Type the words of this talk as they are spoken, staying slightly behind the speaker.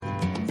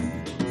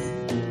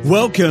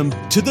Welcome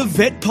to the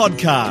Vet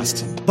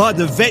Podcast by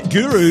the Vet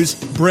Gurus,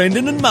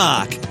 Brendan and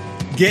Mark.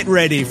 Get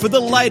ready for the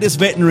latest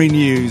veterinary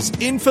news,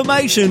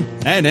 information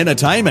and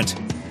entertainment.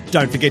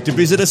 Don't forget to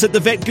visit us at the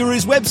Vet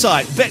Gurus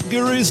website,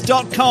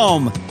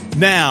 vetgurus.com.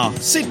 Now,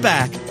 sit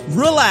back,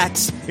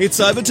 relax.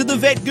 It's over to the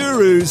Vet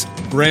Gurus,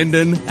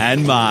 Brendan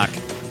and Mark.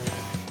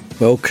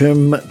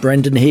 Welcome,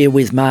 Brendan here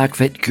with Mark,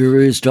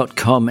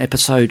 vetgurus.com,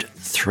 episode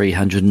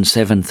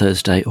 307,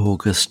 Thursday,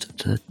 August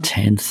the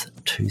 10th,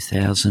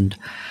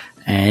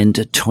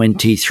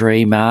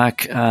 2023,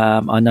 Mark.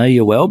 I know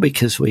you well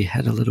because we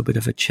had a little bit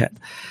of a chat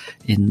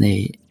in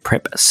the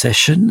prep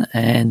session,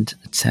 and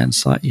it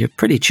sounds like you're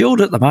pretty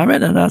chilled at the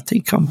moment, and I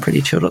think I'm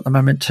pretty chilled at the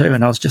moment too.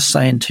 And I was just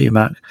saying to you,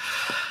 Mark,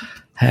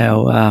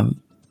 how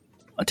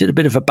I did a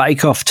bit of a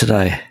bake-off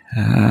today,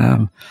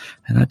 and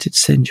I did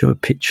send you a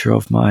picture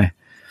of my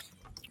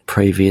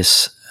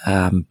previous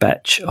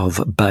batch of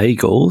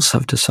bagels.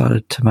 I've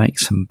decided to make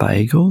some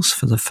bagels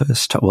for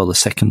the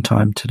second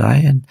time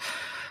today, and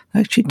they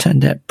actually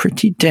turned out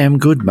pretty damn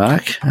good,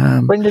 Mark.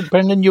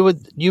 Brendan,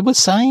 you were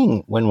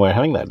saying when we were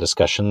having that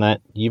discussion that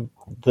your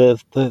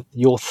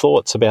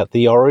thoughts about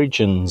the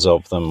origins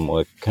of them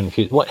were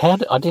confused.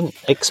 I didn't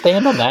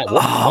expand on that.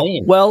 What do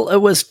you mean? Well, it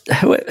was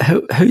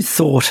who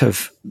thought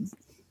of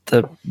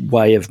the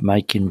way of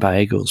making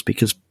bagels,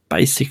 because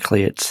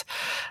basically it's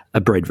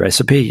a bread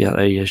recipe.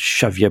 You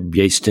shove your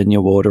yeast and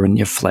your water and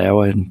your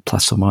flour and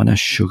plus or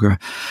minus sugar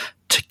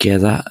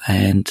together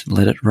and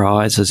let it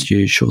rise as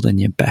usual. Then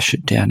you bash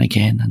it down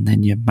again and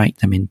then you make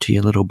them into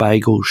your little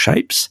bagel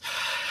shapes.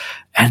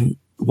 And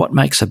what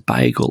makes a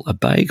bagel,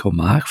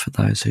 Mark, for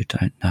those who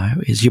don't know,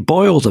 is you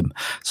boil them.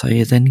 So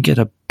you then get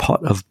a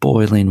pot of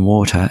boiling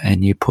water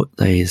and you put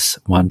these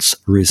once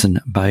risen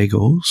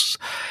bagels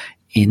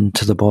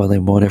into the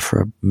boiling water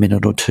for a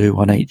minute or two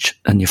on each,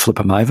 and you flip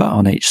them over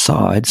on each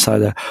side so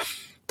the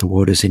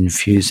water's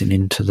infusing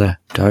into the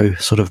dough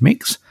sort of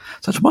mix.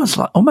 So it's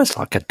almost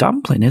like a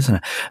dumpling, isn't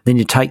it? Then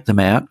you take them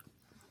out,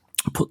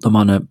 put them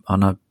on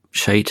a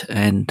sheet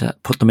and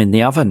put them in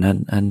the oven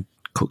and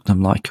cook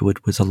them like you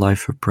would with a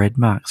loaf of bread,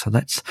 Mark. So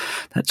that's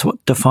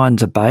what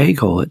defines a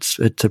bagel. It's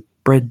a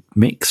bread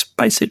mix,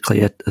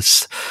 basically a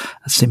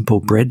simple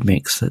bread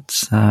mix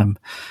that's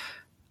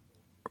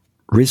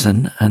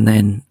risen and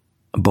then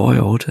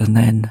boiled and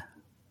then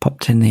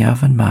popped in the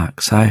oven,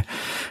 Mark. So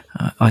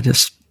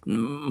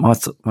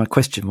my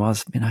question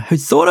was, who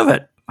thought of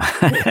it?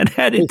 And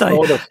how did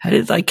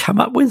they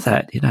come up with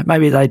that?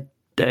 Maybe they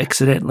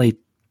accidentally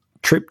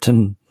tripped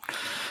and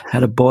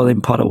had a boiling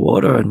pot of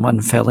water and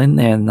one fell in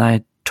there and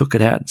they took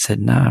it out and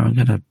said, no, I'm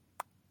going to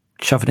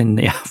shove it in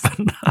the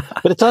oven.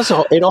 But it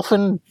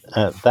often,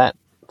 that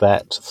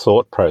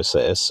thought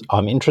process,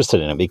 I'm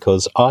interested in it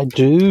because I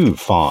do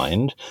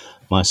find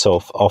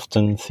myself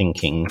often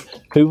thinking,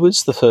 who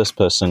was the first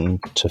person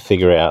to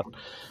figure out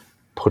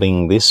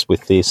putting this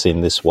with this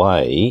in this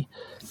way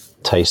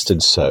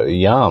tasted so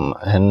yum?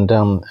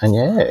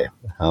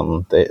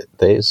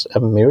 There's a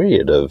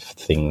myriad of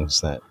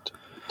things that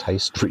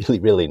taste really,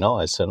 really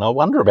nice. And I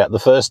wonder about the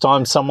first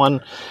time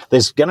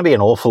there's going to be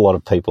an awful lot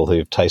of people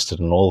who've tasted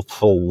an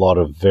awful lot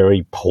of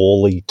very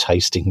poorly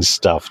tasting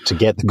stuff to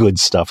get the good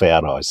stuff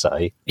out, I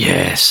say.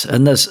 Yes,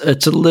 and I think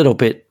it's a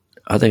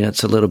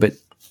little bit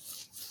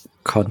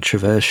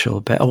controversial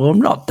about, well,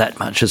 not that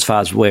much as far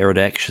as where it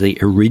actually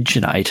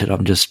originated.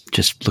 I'm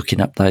just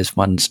looking up those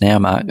ones now,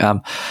 Mark,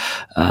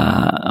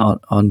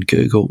 on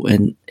Google,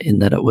 and in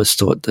that it was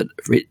thought that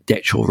the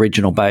actual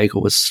original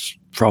bagel was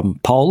from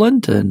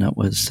Poland, and it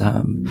was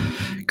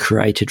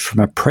created from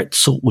a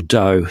pretzel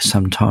dough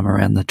sometime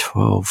around the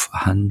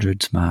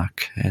 1200s,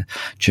 Mark.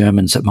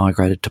 Germans that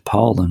migrated to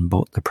Poland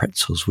brought the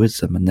pretzels with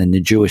them, and then the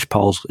Jewish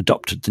Poles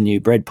adopted the new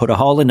bread, put a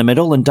hole in the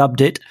middle and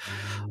dubbed it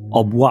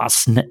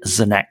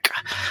obwasnak,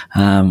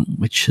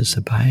 which is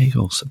a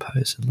bagel,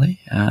 supposedly.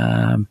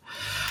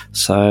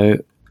 So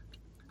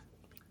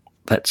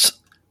that's,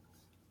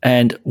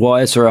 and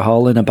why is there a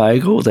hole in a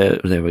bagel?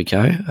 There we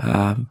go.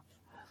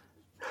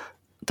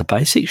 The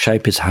basic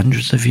shape is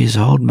hundreds of years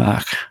old,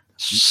 Mark.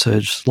 So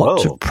there's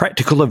lots of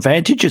practical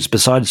advantages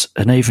besides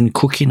an even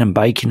cooking and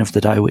baking of the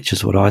dough, which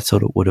is what I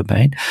thought it would have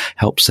been.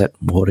 Helps that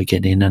water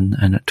get in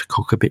and it to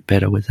cook a bit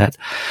better with that,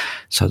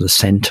 so the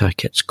centre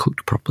gets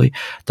cooked properly.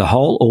 The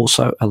hole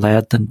also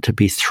allowed them to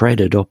be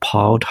threaded or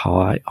piled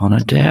high on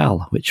a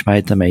dowel, which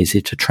made them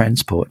easy to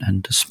transport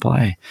and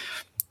display.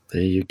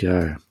 There you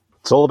go.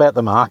 It's all about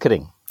the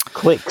marketing.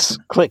 Clicks,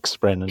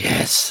 Brendan.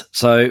 Yes.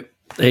 So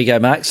there you go,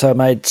 Mark. So I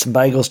made some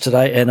bagels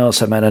today and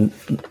also made a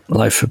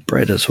loaf of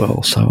bread as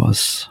well. So I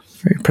was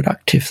very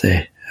productive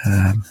there.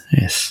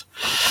 Yes.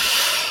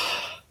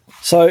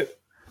 So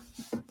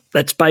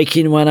that's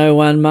Baking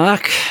 101,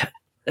 Mark.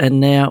 And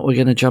now we're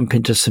going to jump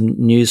into some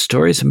news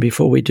stories. And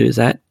before we do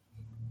that,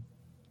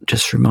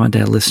 just remind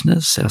our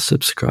listeners, our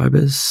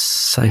subscribers,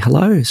 say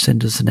hello.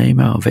 Send us an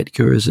email,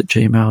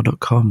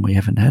 vetgurus@gmail.com. We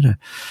haven't had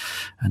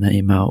an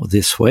email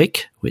this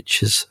week,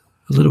 which is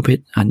a little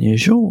bit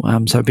unusual.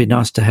 So it'd be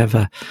nice to have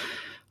a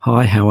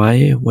hi, how are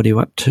you? What are you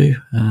up to?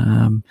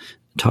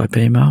 type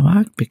email,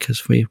 Mark,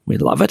 because we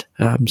love it.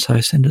 So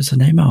send us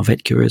an email,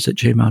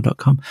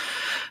 vetgurus@gmail.com.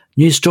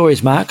 News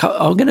stories, Mark.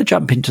 I'm going to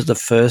jump into the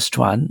first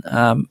one.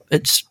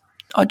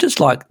 I just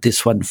like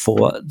this one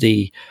for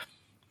the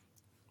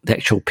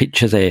actual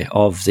picture there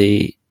of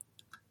the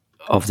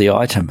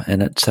item,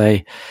 and it's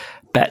a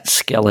bat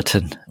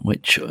skeleton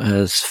which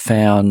is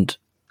found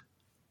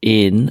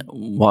in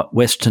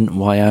western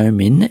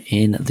Wyoming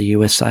in the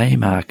USA,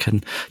 Mark,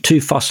 and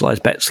 2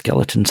 fossilized bat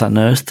skeletons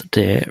unearthed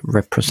there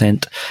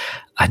represent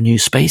a new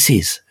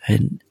species,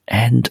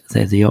 and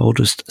they're the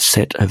oldest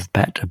set of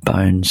bat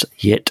bones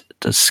yet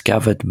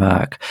discovered,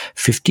 Mark.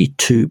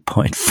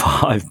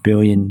 52.5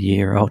 billion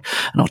year old.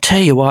 And I'll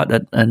tell you what,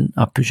 and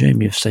I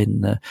presume you've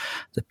seen the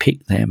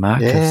pic there,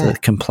 Mark, of the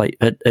complete.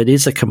 It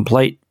is a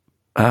complete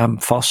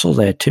fossil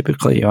there.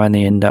 Typically, you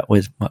only end up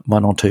with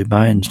 1 or 2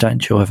 bones,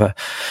 don't you, of a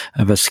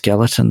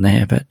skeleton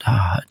there? But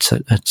it's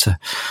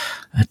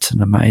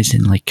an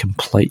amazingly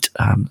complete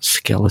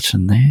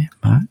skeleton there,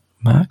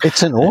 Mark.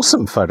 It's an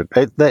awesome photo.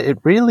 It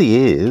really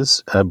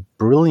is a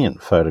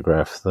brilliant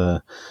photograph.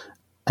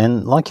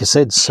 And like you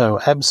said, so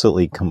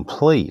absolutely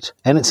complete.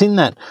 And it's in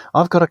that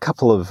I've got a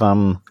couple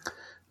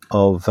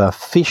of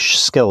fish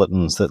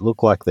skeletons that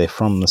look like they're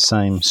from the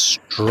same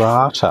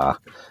strata.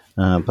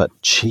 But,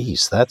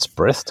 geez, that's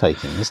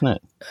breathtaking, isn't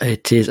it?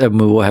 It is,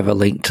 and we will have a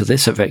link to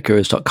this at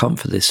vetgurus.com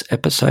for this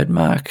episode,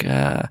 Mark.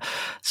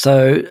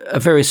 So a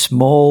very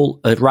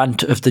small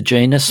runt of the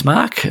genus,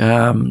 Mark,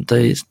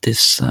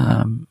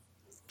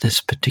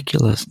 this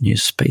particular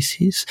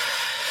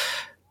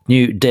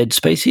new dead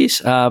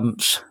species,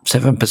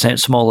 7%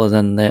 smaller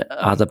than the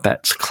other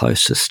bat's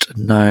closest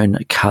known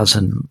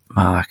cousin,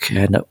 Mark,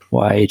 and it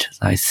weighed,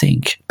 I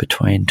think,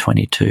 between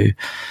 22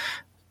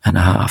 and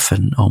a half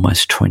and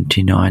almost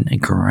 29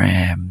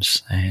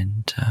 grams.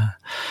 And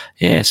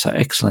so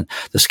excellent.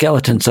 The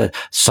skeletons are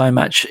so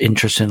much,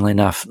 interestingly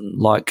enough,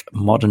 like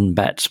modern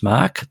bats,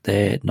 Mark.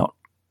 They're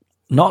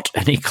not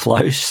any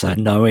closer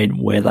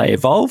knowing where they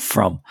evolved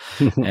from.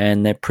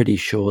 And they're pretty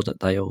sure that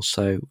they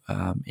also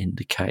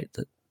indicate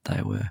that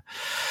they were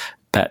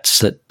bats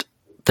that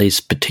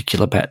these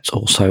particular bats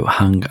also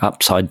hung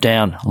upside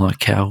down,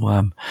 like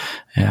our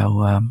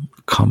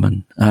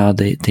common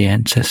the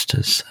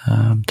ancestors,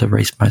 the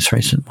most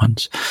recent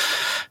ones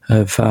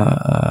of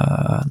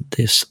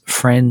this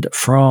friend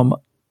from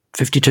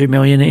 52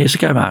 million years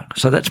ago, Mark.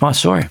 So that's my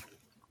story.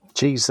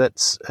 Geez,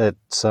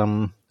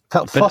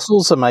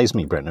 fossils amaze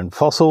me, Brendan.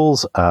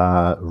 Fossils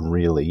are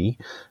really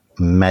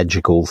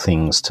magical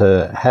things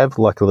to have,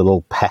 like a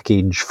little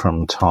package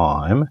from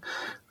time.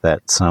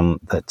 That's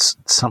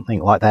something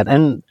like that,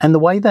 and the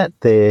way that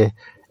they're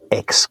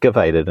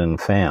excavated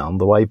and found,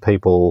 the way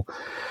people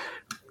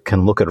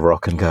can look at a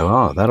rock and go,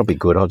 "Oh, that'll be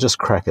good. I'll just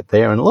crack it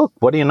there," and look,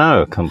 what do you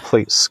know? A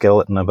complete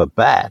skeleton of a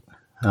bat.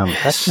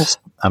 That just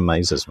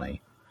amazes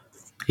me.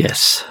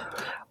 Yes,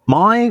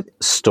 my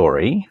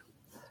story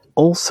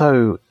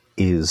also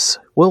is,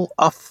 well,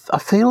 I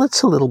feel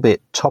it's a little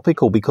bit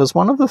topical because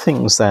one of the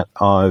things that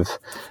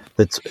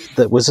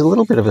that was a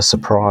little bit of a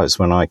surprise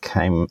when I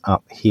came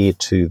up here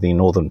to the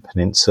Northern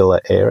Peninsula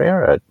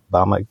area at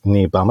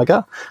near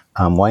Bamaga,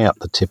 way up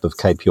the tip of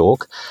Cape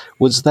York,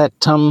 was that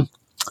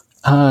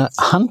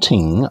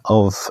hunting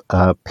of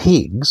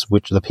pigs,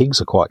 which the pigs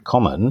are quite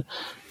common,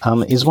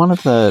 is one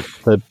of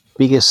the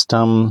biggest,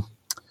 one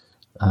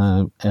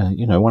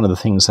of the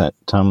things that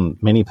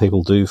many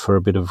people do for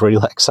a bit of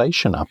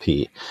relaxation up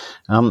here.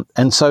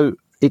 And so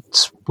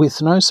it's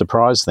with no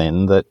surprise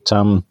then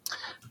that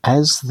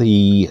as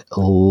the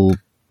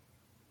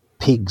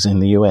pigs in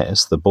the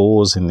US, the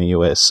boars in the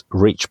US,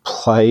 reach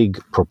plague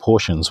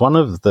proportions, one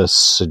of the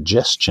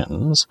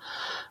suggestions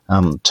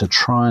to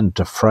try and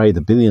defray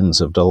the billions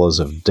of dollars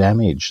of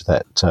damage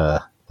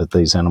that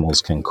these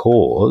animals can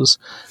cause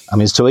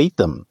is to eat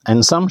them.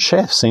 And some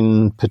chefs,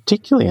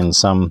 particularly in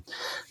some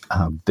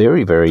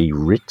very, very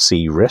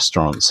ritzy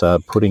restaurants, are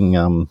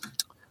putting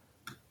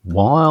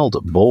wild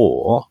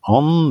boar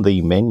on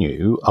the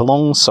menu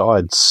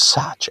alongside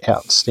such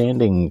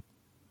outstanding,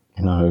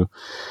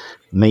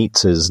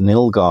 meats as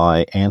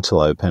nilgai,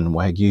 antelope, and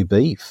wagyu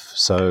beef.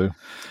 So,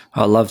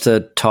 I love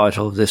the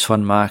title of this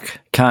one, Mark.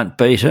 Can't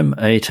beat 'em,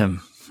 eat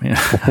 'em.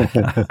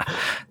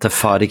 The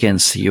fight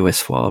against the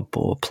US wild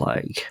boar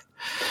plague.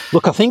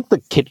 Look, I think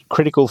the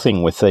critical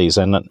thing with these,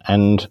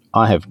 and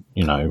I have,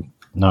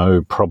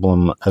 no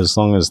problem as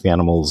long as the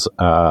animals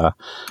are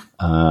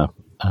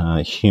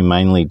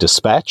humanely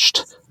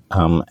dispatched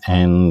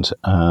and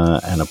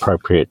an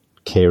appropriate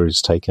care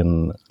is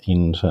taken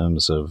in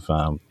terms of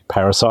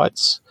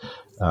parasites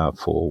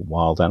for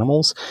wild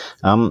animals.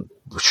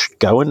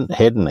 Go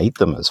ahead and eat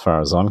them as far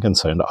as I'm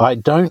concerned. I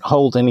don't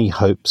hold any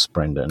hopes,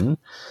 Brendan,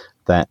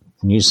 that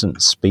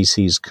nuisance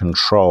species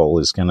control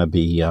is going to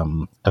be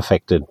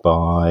affected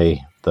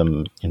by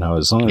them,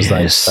 as long as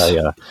they stay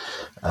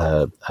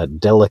a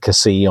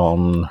delicacy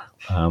on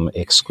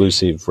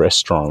exclusive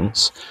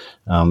restaurants,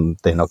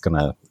 they're not going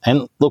to.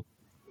 And look,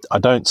 I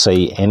don't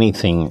see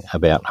anything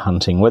about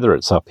hunting, whether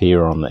it's up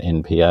here on the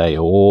NPA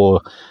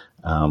or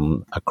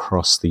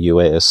across the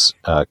US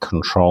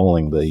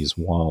controlling these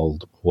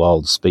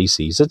wild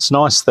species. It's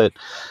nice that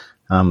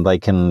they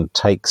can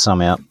take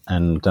some out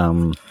and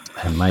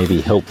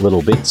maybe help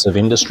little bits of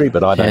industry,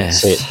 but I don't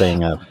see it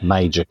being a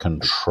major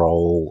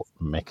control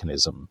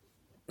mechanism.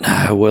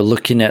 No, we're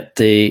looking at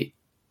the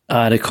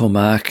article,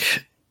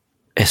 Mark,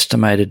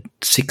 estimated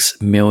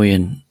 6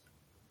 million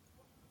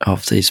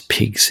of these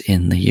pigs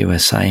in the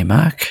USA,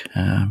 Mark,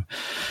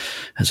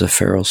 as a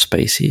feral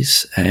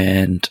species,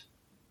 and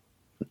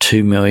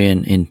 2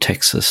 million in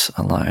Texas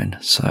alone.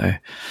 So,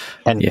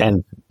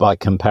 and by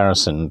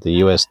comparison,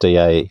 the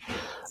USDA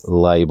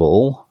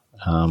label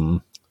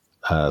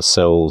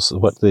sells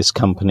this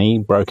company,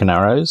 Broken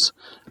Arrows,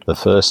 the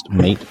first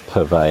meat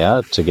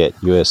purveyor to get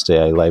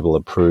USDA label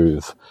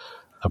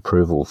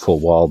approval for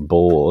wild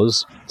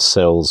boars,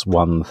 sells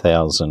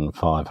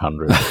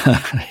 1,500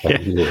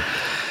 a year.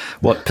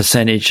 What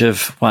percentage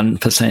of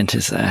 1%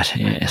 is that?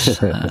 Yes,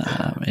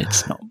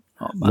 it's not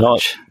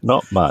much.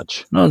 Not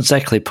much. Not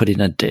exactly putting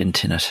a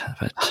dent in it,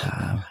 but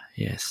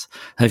yes.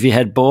 Have you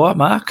had boar,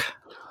 Mark,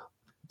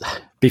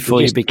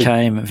 before you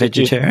became a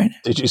vegetarian?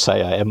 Did you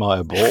say, am I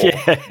a boar?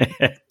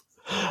 Yeah.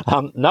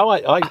 No,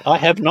 I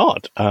have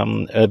not.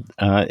 And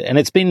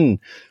it's been,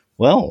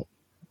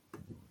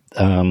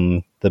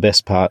 the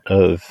best part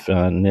of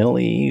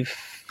nearly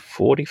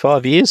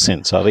 45 years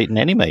since I've eaten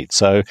any meat.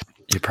 So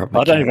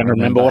I don't even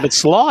remember what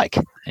it's like.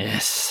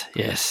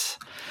 Yes.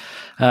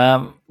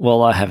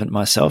 Well, I haven't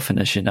myself, and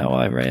as you know,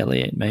 I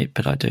rarely eat meat,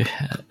 but I do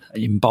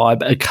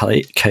imbibe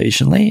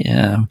occasionally.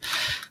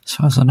 As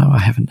far as I know, I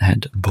haven't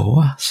had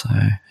boar, so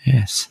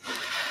yes.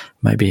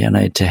 Maybe I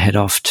need to head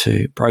off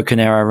to Broken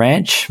Arrow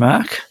Ranch,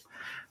 Mark,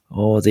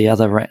 or the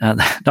other,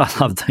 I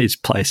love these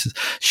places,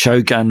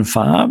 Shogun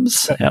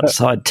Farms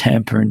outside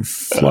Tampa in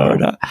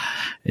Florida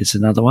is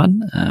another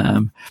one.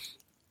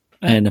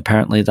 And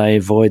apparently they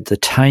avoid the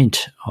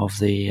taint of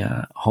the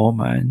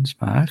hormones,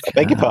 Mark. I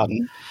beg your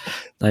pardon?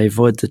 They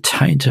avoid the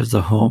taint of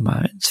the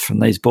hormones from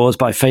these boars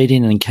by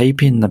feeding and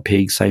keeping the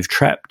pigs they've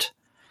trapped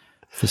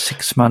for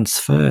 6 months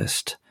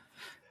first.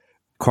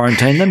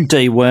 Quarantine them,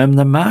 deworm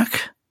them,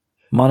 Mark,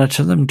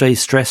 monitor them,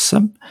 de-stress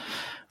them,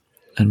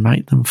 and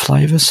make them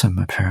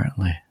flavoursome,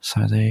 apparently.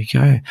 So there you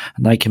go.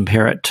 And they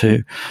compare it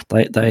to,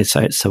 they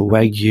say it's the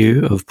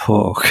Wagyu of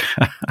pork.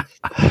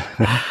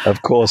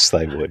 Of course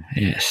they would.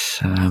 Yes,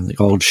 the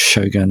old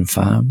Shogun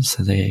Farms.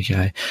 So there you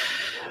go.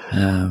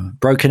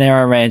 Broken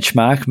Arrow Ranch,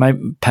 Mark.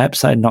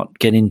 Perhaps they'd not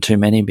get in too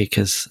many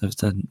because of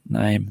the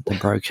name, the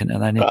Broken,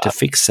 and they need to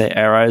fix their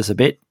arrows a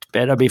bit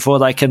better before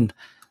they can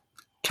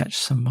catch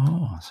some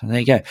more. So there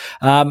you go.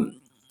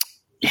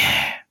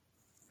 Yeah.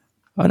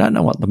 I don't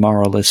know what the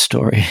moral of this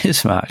story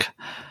is, Mark.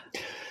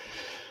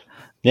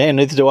 Yeah,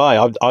 neither do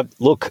I.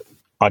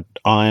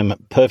 I'm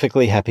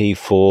perfectly happy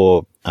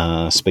for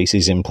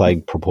species in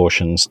plague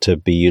proportions to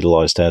be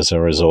utilised as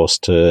a resource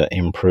to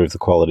improve the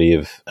quality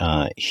of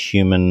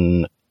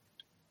human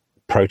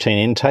protein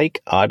intake.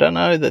 I don't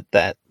know that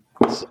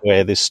that's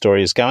where this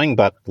story is going,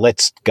 but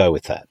let's go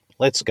with that.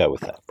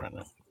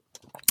 Brendan.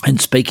 And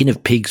speaking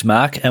of pigs,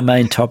 Mark, our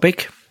main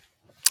topic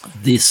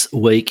this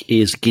week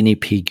is guinea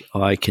pig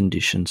eye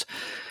conditions.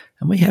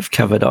 And we have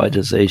covered eye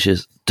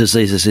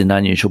diseases in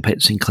unusual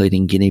pets,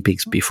 including guinea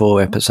pigs,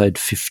 before episode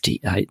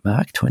 58,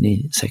 Mark,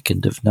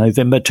 22nd of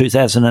November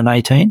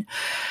 2018,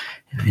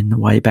 in the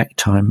Wayback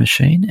Time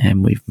Machine.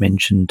 And we've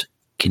mentioned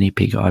guinea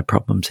pig eye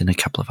problems in a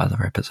couple of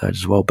other episodes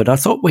as well. But I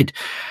thought we'd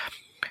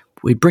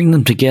bring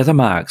them together,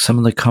 Mark, some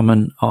of the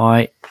common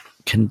eye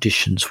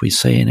conditions we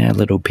see in our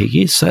little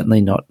piggies. Certainly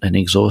not an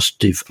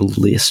exhaustive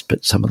list,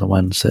 but some of the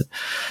ones that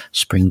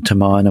spring to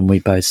mind and we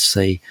both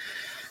see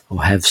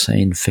or have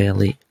seen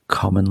fairly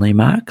commonly,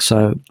 Mark.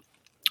 So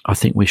I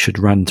think we should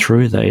run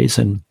through these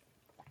and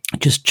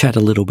just chat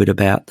a little bit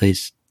about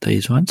these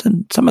ones.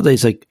 And some of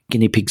these are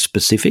guinea pig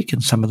specific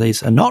and some of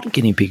these are not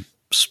guinea pig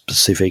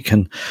specific.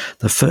 And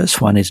the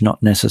first one is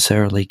not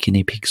necessarily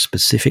guinea pig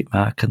specific,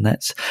 Mark,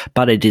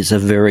 but it is a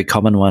very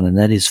common one, and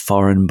that is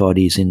foreign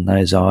bodies in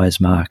those eyes,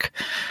 Mark.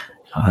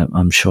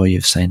 I'm sure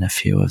you've seen a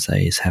few of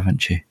these,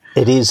 haven't you?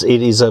 It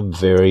is a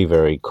very,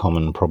 very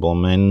common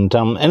problem, and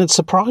it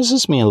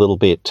surprises me a little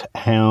bit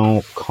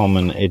how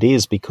common it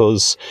is,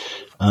 because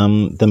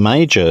the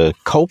major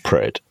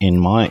culprit, in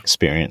my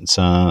experience,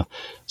 are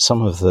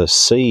some of the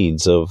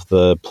seeds of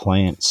the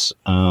plants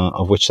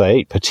of which they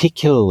eat,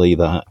 particularly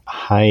the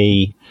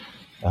hay,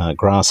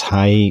 grass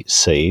hay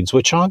seeds,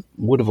 which I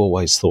would have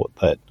always thought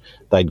that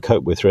they'd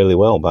cope with really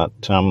well, but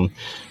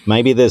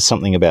maybe there's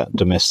something about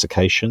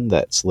domestication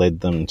that's led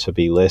them to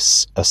be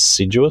less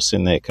assiduous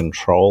in their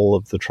control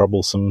of the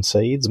troublesome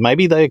seeds.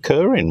 Maybe they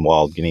occur in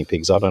wild guinea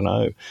pigs, I don't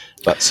know,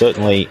 but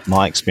certainly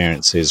my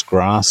experience is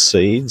grass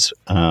seeds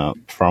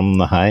from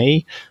the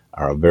hay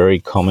are a very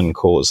common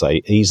cause.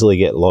 They easily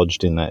get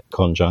lodged in that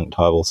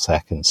conjunctival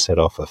sac and set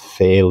off a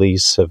fairly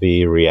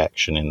severe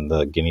reaction in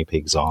the guinea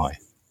pig's eye.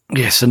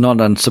 Yes, and not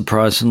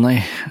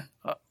unsurprisingly,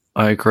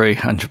 I agree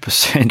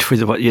 100%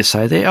 with what you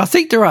say there. I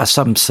think there are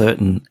some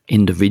certain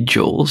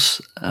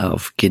individuals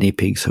of guinea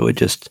pigs who are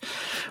just,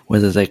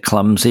 whether they're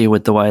clumsy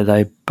with the way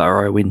they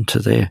burrow into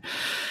their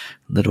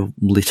little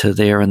litter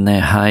there in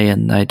their hay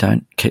and they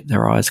don't keep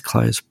their eyes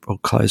closed or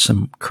close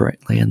them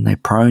correctly, and they're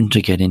prone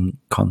to getting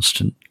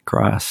constant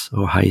grass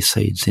or hay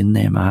seeds in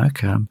there,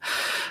 Mark. And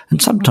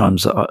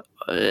sometimes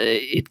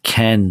it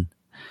can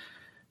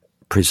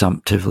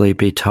presumptively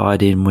be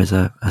tied in with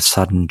a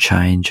sudden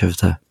change of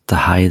the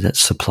hay that's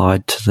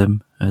supplied to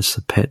them as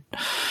the pet.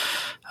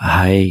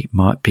 Hay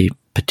might be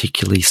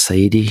particularly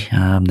seedy,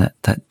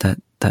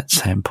 that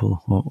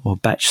sample or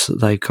batch that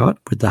they got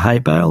with the hay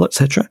bale,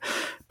 etc.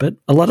 But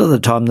a lot of the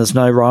time there's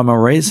no rhyme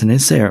or reason,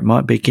 is there? It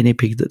might be a guinea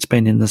pig that's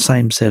been in the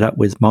same setup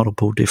with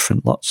multiple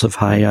different lots of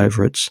hay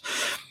over its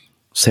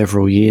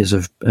several years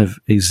of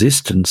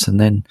existence, and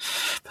then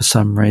for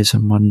some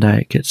reason one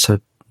day it gets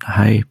a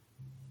hay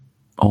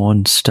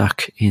awn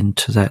stuck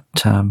into that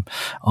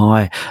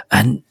eye.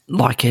 And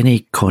like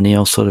any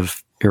corneal sort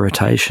of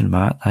irritation,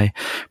 Mark, they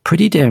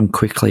pretty damn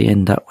quickly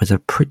end up with a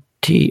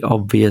pretty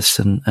obvious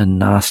and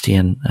nasty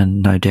and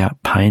no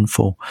doubt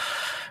painful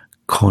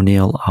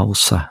corneal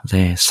ulcer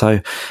there.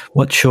 So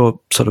what's your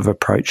sort of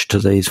approach to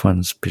these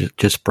ones?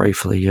 Just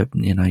briefly,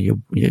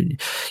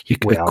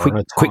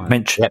 quick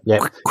mention,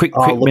 quick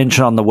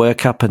mention on the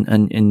workup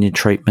and your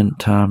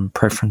treatment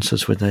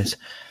preferences with these.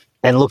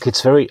 And look,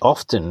 it's very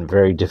often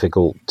very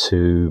difficult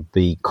to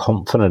be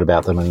confident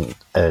about them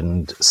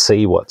and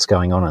see what's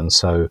going on. And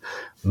so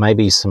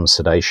maybe some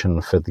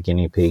sedation for the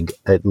guinea pig,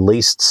 at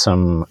least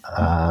some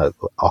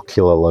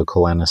ocular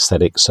local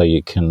anaesthetic so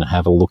you can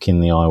have a look in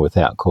the eye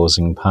without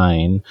causing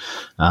pain.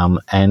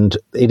 And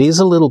it is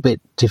a little bit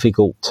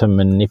difficult to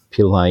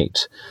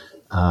manipulate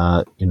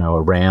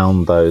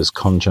around those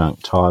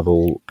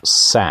conjunctival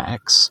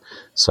sacs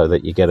so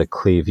that you get a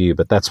clear view,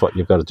 but that's what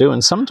you've got to do.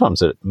 And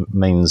sometimes it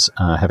means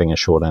having a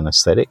short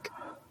anaesthetic,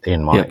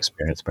 in my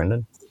experience,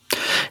 Brendan.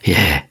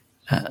 Yeah,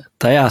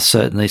 they are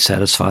certainly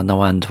satisfying, the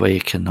ones where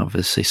you can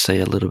obviously see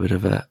a little bit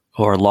of a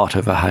lot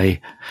of a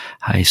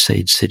hay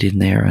seed sit in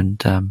there.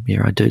 And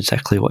I do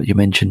exactly what you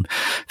mentioned.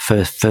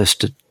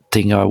 First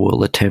thing I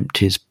will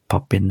attempt is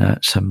pop in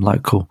some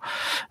local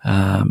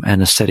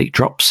anaesthetic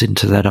drops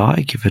into that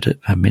eye, give it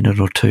a minute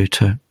or two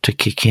to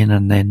kick in,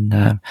 and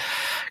then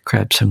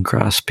grab some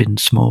grasp in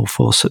small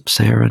forceps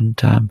there,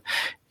 and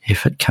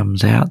if it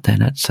comes out,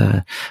 then it's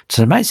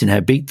amazing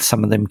how big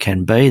some of them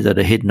can be that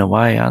are hidden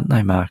away, aren't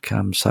they, Mark?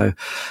 So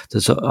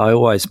I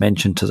always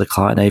mention to the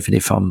client, even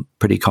if I'm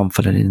pretty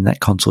confident in that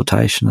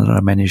consultation that I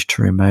managed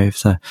to remove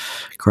the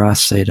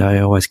grass seed, I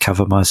always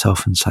cover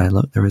myself and say,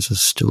 look, there is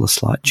still a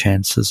slight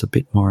chance there's a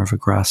bit more of a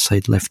grass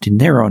seed left in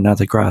there, or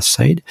another grass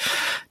seed,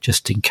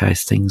 just in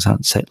case things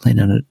aren't settling.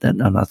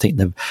 And I think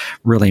the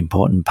really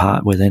important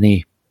part with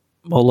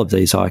all of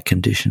these eye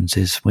conditions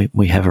is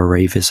we have a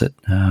revisit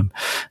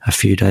a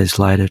few days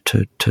later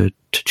to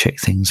check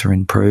things are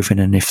improving,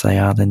 and if they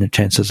are, then the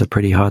chances are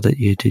pretty high that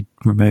you did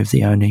remove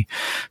the only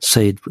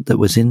seed that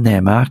was in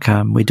there, Mark.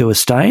 We do a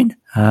stain,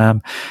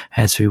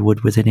 as we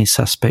would with any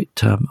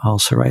suspect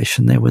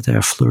ulceration there with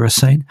our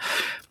fluorescein,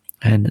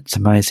 and it's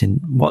amazing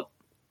what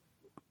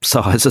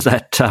size of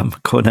that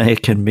cornea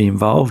can be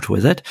involved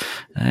with it,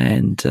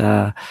 and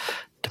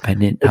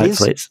depending,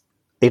 hopefully it's...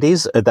 It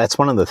is. That's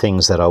one of the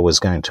things that I was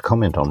going to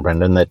comment on,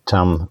 Brendan,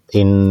 that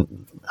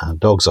in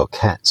dogs or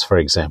cats, for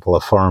example,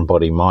 a foreign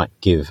body might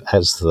give,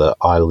 as the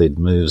eyelid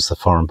moves the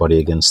foreign body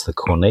against the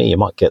cornea, you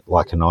might get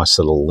like a nice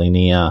little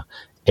linear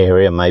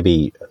area,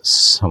 maybe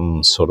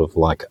some sort of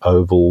like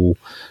oval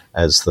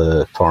as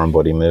the foreign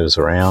body moves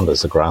around,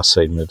 as the grass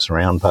seed moves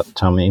around. But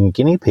in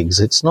guinea pigs,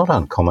 it's not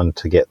uncommon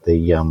to get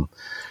the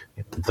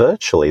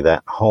virtually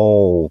that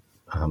whole...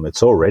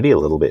 it's already a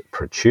little bit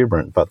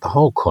protuberant, but the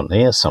whole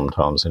cornea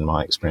sometimes, in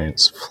my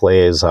experience,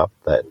 flares up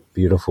that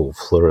beautiful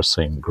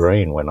fluorescent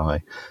green when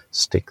I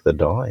stick the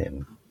dye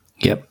in.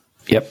 Yep.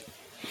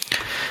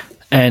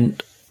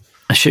 And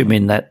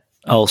assuming that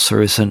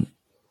ulcer isn't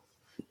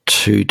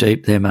too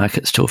deep there, Mark,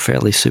 it's still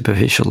fairly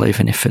superficial,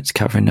 even if it's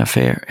covering a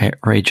fair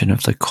region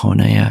of the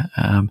cornea.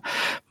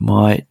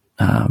 My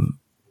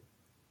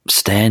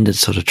standard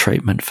sort of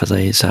treatment for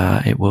these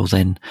are it will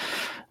then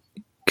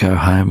go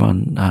home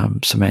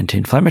on some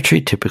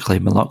anti-inflammatory, typically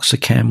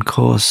meloxicam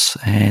course,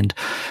 and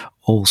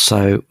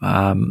also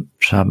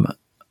some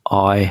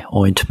eye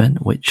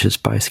ointment, which is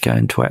both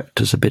going to act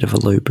as a bit of a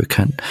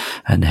lubricant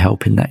and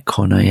help in that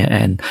cornea.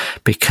 And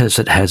because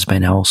it has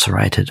been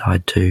ulcerated, I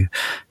do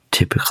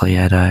typically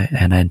add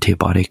an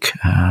antibiotic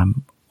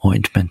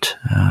ointment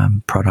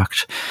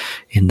product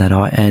in that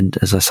eye, and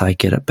as I say,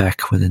 get it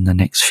back within the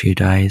next few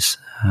days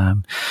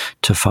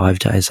to 5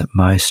 days at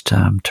most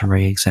to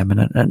re-examine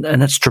it.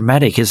 And it's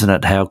dramatic, isn't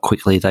it, how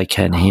quickly they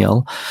can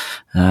heal,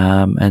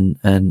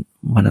 and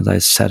one of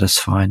those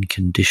satisfying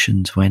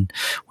conditions when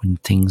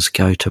things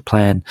go to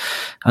plan.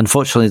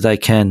 Unfortunately, they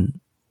can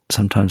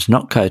sometimes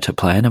not go to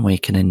plan, and we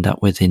can end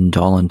up with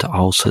indolent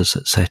ulcers,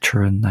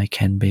 etc., and they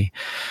can be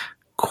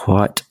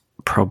quite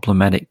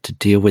problematic to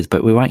deal with,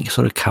 but we won't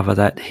sort of cover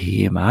that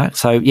here, Mark.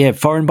 So, yeah,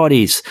 foreign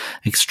bodies,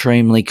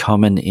 extremely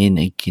common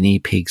in guinea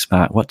pigs,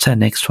 Mark. What's our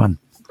next one?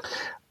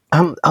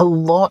 A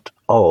lot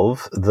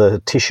of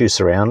the tissue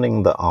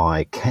surrounding the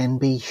eye can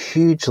be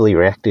hugely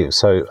reactive.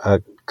 So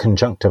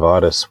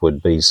conjunctivitis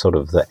would be sort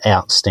of the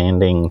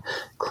outstanding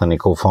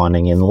clinical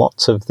finding in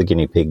lots of the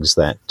guinea pigs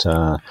that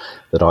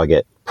I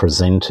get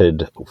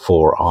presented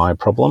for eye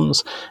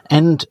problems.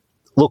 And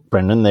look,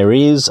 Brendan, there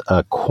is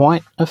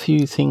quite a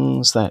few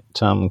things that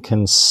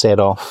can set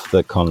off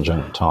the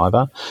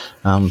conjunctiva,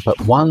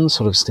 but one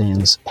sort of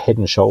stands head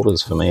and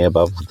shoulders for me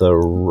above the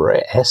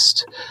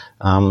rest,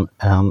 and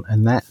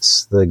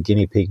that's the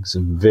guinea pig's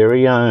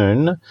very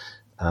own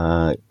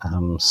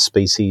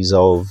species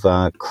of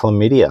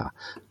chlamydia,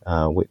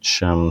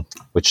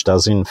 which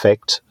does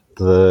infect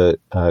the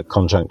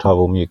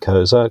conjunctival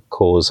mucosa,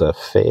 cause a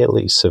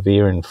fairly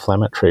severe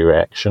inflammatory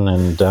reaction,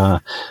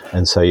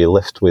 and so you're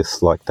left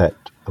with like that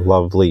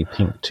lovely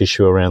pink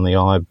tissue around the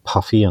eye,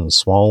 puffy and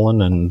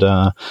swollen,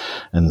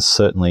 and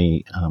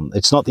certainly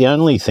it's not the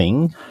only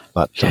thing,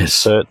 but yes,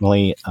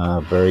 certainly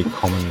a very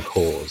common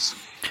cause.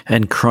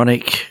 And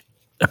chronic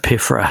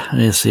epiphora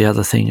is the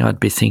other thing I'd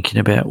be thinking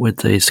about with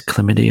these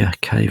chlamydia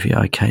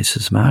KVI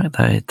cases, Mark.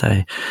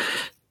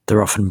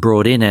 They're often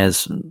brought in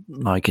as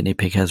my guinea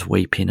pig has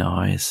weeping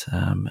eyes.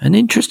 And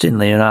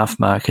interestingly enough,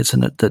 Mark,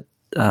 isn't it that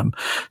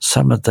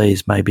some of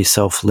these may be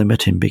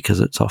self-limiting because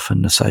it's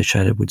often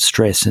associated with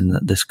stress in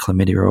that this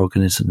chlamydia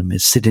organism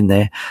is sitting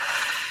there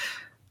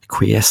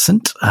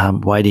quiescent,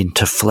 waiting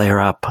to flare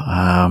up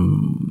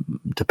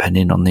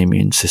depending on the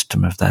immune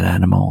system of that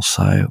animal.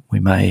 So we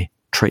may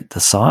treat the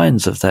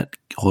signs of that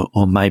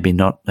or maybe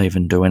not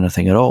even do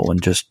anything at all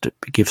and just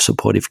give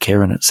supportive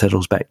care and it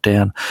settles back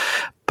down.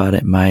 But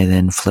it may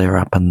then flare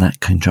up and that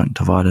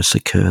conjunctivitis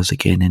occurs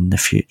again in the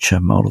future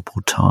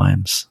multiple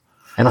times.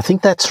 And I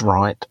think that's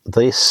right.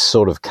 This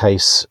sort of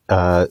case,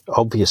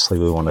 obviously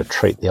we want to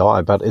treat the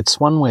eye, but it's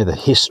one where the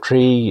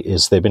history,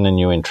 is there been a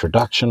new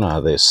introduction?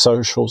 Are there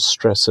social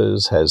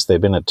stresses? Has there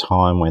been a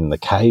time when the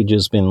cage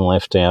has been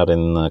left out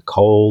in the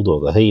cold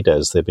or the heat?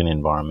 Has there been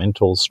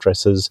environmental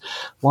stresses?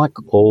 Like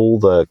all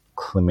the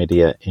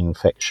chlamydia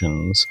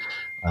infections,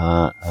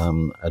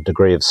 a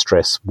degree of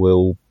stress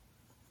will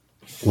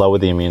lower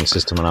the immune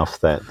system enough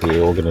that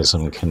the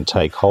organism can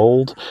take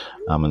hold,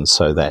 and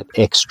so that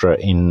extra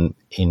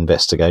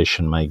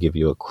investigation may give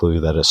you a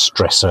clue that a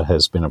stressor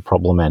has been a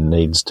problem and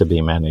needs to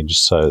be managed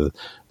so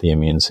the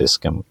immune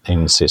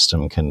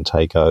system can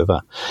take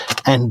over.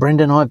 And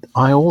Brendan,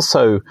 I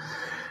also,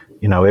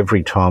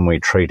 every time we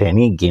treat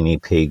any guinea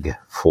pig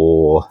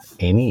for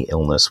any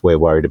illness, we're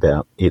worried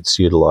about its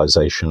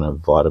utilisation of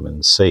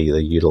vitamin C.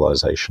 The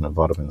utilisation of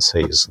vitamin C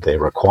is their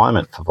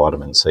requirement for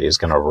vitamin C is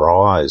going to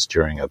rise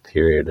during a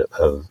period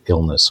of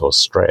illness or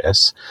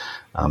stress.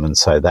 And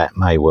so that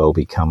may well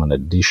become an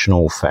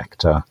additional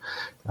factor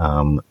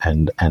and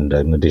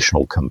an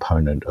additional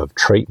component of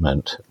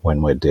treatment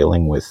when we're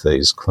dealing with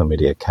these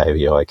chlamydia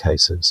KVI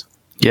cases.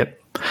 Yep.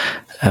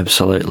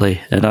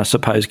 Absolutely. And I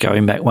suppose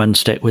going back one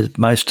step with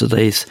most of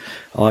these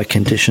eye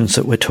conditions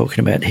that we're talking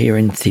about here,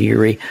 in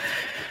theory,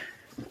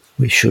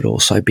 we should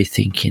also be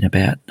thinking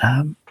about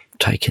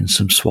taking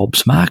some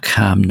swabs, Mark,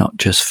 not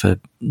just for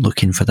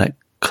looking for that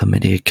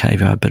chlamydia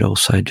KVI, but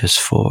also just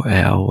for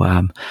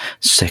our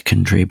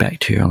secondary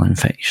bacterial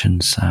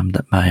infections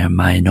that may or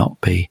may not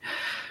be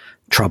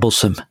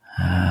troublesome.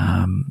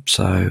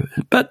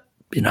 But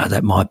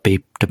that might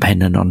be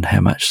dependent on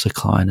how much the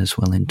client is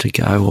willing to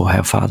go or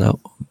how far the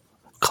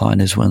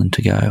client is willing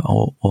to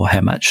go or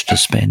how much to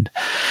spend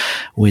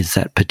with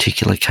that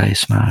particular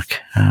case, Mark.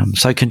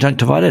 So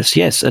conjunctivitis,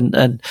 yes.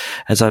 And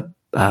as I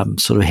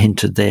sort of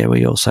hinted there,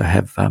 we also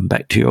have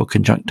bacterial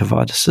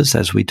conjunctivitis,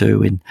 as we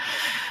do in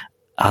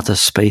other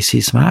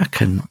species, Mark,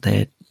 and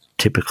they're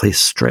typically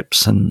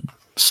streps and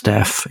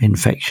staph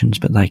infections,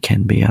 but they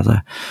can be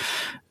other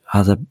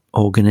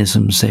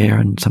organisms there,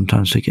 and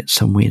sometimes we get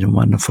some weird and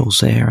wonderfuls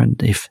there.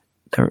 And if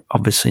they're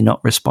obviously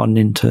not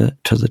responding to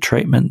the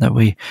treatment that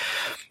we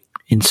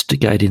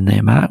instigate in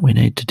there, Mark, we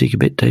need to dig a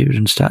bit deeper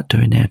and start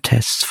doing our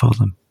tests for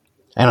them.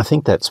 And I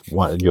think that's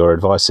what your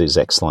advice is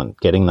excellent,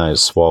 getting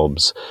those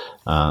swabs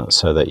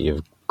so that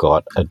you've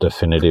got a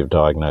definitive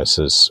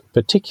diagnosis,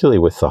 particularly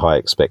with the high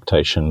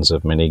expectations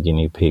of many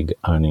guinea pig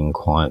owning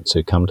clients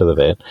who come to the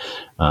vet.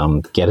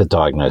 Get a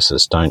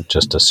diagnosis. Don't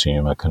just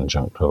assume a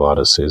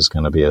conjunctivitis is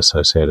going to be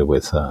associated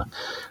with a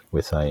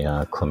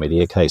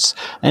chlamydia case.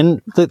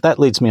 And that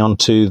leads me on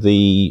to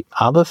the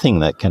other thing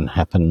that can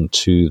happen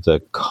to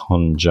the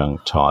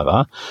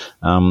conjunctiva,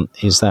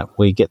 is that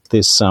we get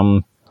this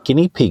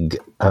guinea pig,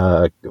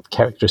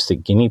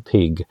 characteristic guinea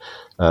pig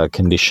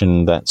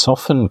condition that's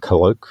often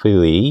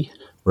colloquially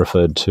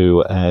referred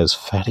to as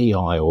fatty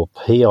eye or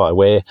PI,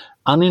 where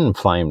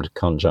uninflamed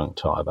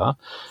conjunctiva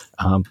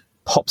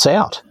pops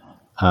out,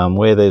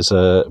 where there's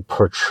a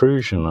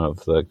protrusion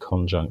of the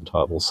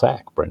conjunctival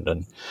sac,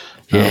 Brendan.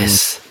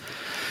 Yes.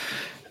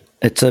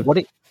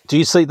 Do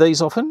you see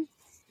these often?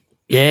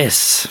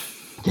 Yes.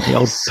 The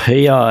old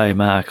PI,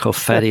 Mark, or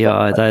fatty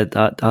eye.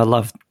 I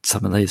love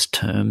some of these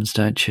terms,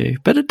 don't you?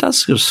 But it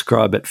does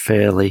describe it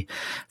fairly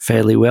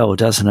well,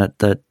 doesn't it?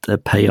 The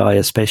PI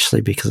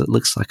especially, because it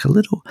looks like a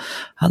little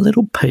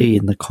P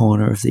in the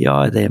corner of the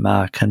eye there,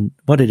 Mark. And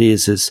what it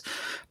is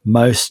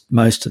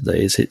most of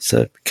these, it's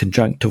a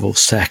conjunctival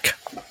sac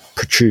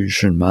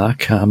protrusion,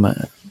 Mark.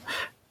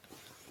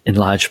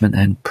 Enlargement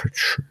and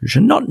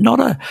protrusion, not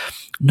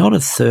a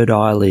third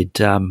eyelid.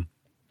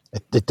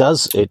 It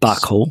does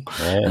buckle,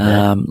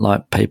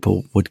 like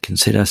people would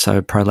consider.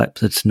 So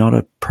prolapse, it's not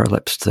a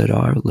prolapsed third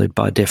eyelid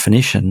by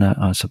definition,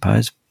 I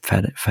suppose.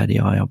 Fatty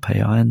eye or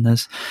PI, and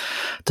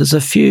there's a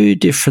few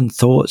different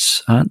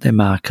thoughts, aren't there,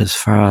 Mark, as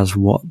far as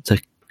what the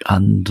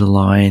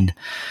underlying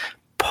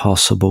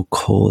possible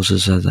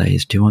causes of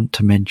these. Do you want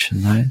to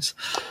mention those?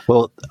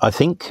 Well, I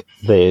think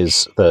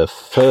there's the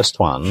first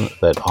one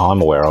that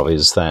I'm aware of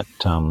is that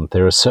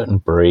there are certain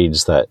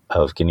breeds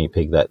of guinea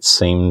pig that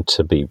seem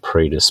to be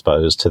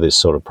predisposed to this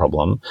sort of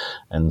problem,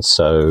 and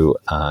so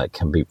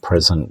can be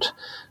present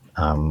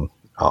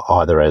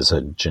either as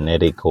a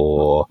genetic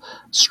or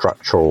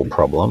structural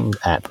problem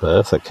at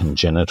birth, a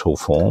congenital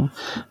form.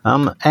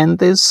 And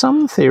there's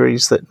some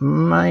theories that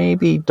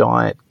maybe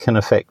diet can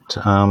affect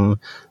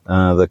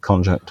the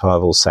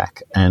conjunctival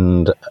sac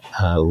and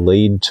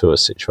lead to a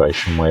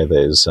situation where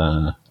there's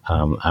a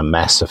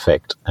mass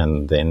effect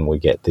and then we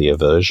get the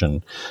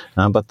aversion.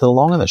 But the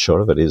long and the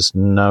short of it is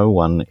no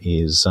one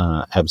is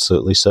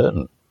absolutely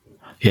certain.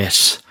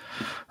 Yes,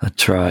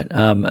 that's right.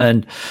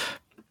 And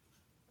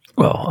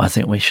well, I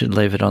think we should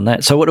leave it on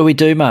that. So what do we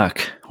do,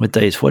 Mark, with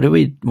these? What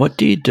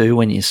do you do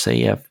when you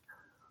see a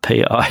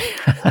PI?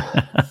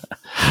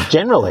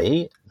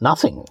 Generally,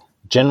 nothing.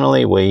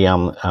 Generally, we,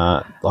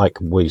 like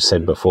we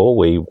said before,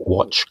 we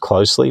watch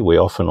closely. We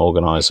often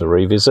organise a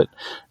revisit,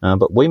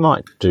 but we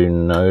might do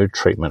no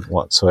treatment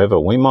whatsoever.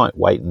 We might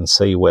wait and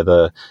see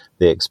whether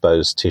the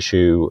exposed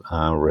tissue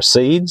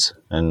recedes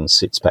and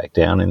sits back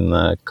down in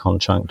the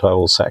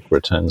conjunctival sac,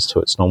 returns to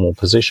its normal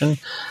position.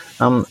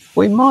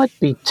 We might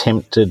be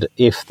tempted,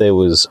 if there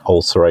was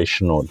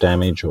ulceration or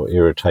damage or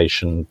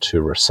irritation,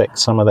 to resect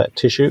some of that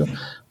tissue,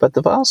 but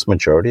the vast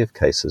majority of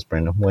cases,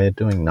 Brendan, we're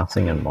doing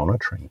nothing and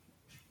monitoring.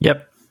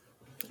 Yep,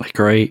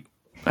 agree.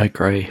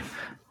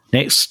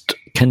 Next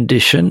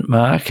condition,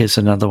 Mark, is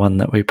another one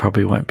that we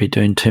probably won't be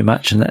doing too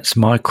much, and that's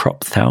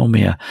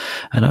microphthalmia.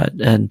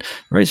 And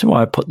the reason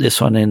why I put this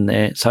one in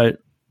there, so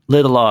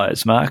little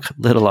eyes, Mark,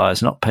 little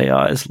eyes, not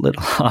PIs,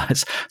 little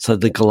eyes. So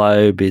the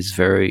globe is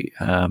very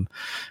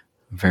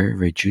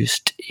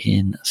reduced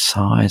in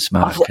size,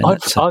 Mark.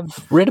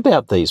 I've read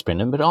about these,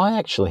 Brendan, but I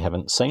actually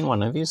haven't seen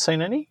one. Have you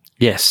seen any?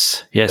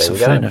 Yes,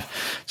 I've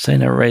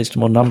seen a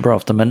reasonable number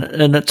of them,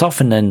 and it's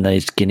often in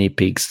these guinea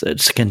pigs.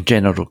 It's a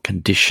congenital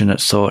condition of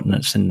sort, and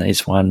it's in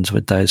these ones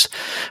with those,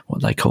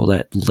 what they call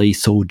that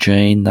lethal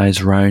gene,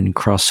 those Roan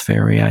cross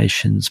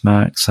variations,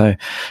 Mark. So,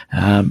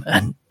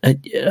 I'm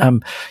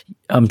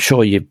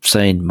sure you've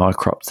seen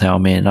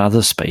microphthalmia in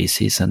other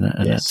species, and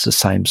Yes. It's the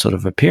same sort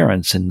of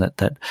appearance in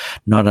that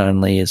not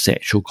only is the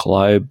actual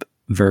globe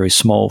very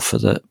small for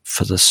the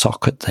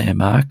socket there,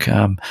 Mark,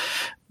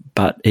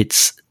 but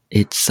it's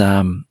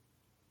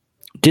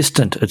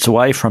distant. It's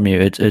away from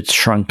you. It's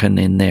shrunken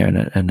in there,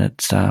 and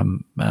it's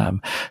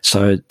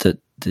so that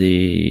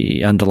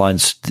the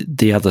underlines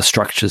the other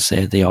structures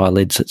there, the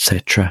eyelids,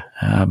 etc.,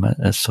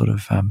 are sort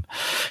of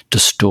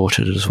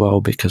distorted as well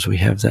because we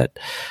have that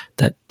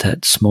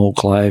small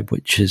globe,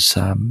 which is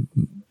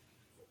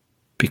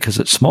because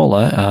it's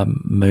smaller,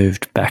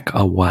 moved back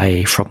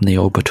away from the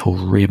orbital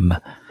rim.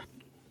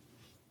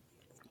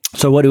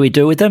 So what do we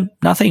do with them?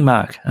 Nothing,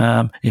 Mark,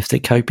 if they're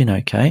coping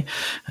okay.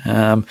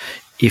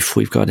 If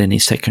we've got any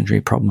secondary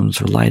problems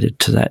related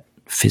to that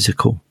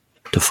physical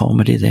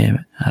deformity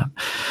there,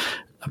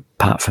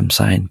 apart from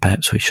saying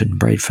perhaps we shouldn't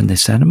breed from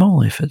this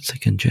animal if it's a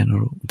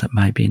congenital that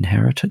may be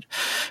inherited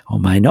or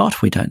may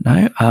not, we don't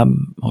know,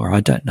 or I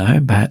don't know.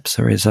 Perhaps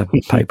there is a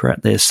paper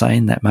out there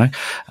saying that, Mark.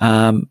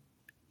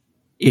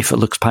 If it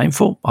looks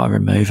painful, I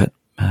remove it.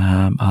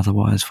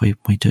 Otherwise, we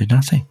do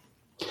nothing.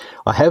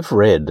 I have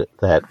read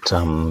that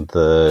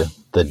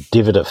the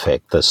divot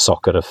effect, the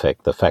socket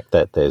effect, the fact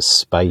that there's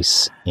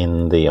space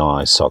in the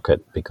eye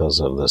socket because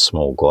of the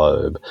small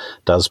globe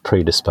does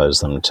predispose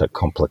them to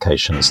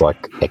complications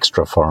like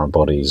extra foreign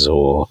bodies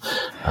or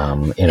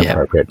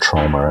inappropriate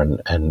trauma.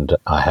 And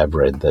I have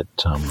read that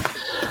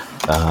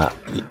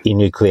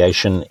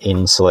enucleation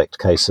in select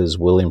cases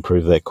will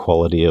improve their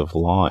quality of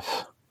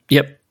life.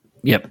 Yep.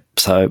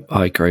 So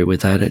I agree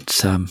with that.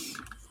 It's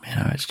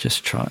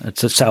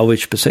it's a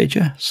salvage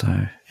procedure.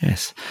 So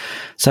yes.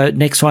 So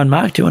next one,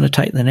 Mark. Do you want to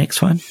take the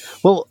next one?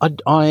 Well,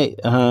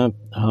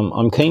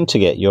 I'm keen to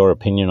get your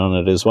opinion on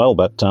it as well.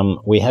 But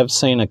we have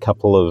seen a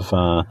couple of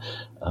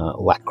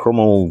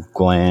lacrimal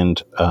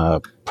gland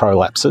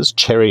prolapses,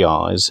 cherry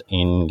eyes,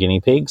 in guinea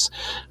pigs.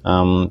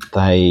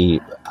 They,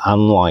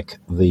 unlike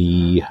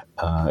the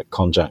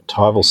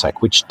conjunctival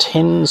sac, which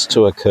tends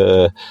to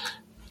occur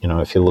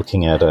if you're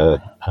looking at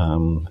a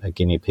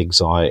guinea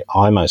pig's eye,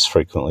 I most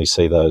frequently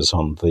see those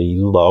on the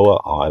lower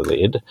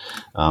eyelid,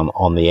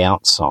 on the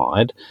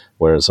outside,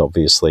 whereas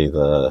obviously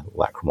the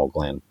lacrimal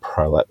gland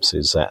prolapse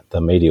is at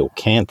the medial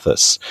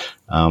canthus.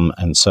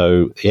 And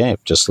so,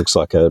 it just looks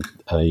like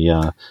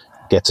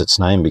gets its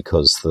name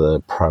because the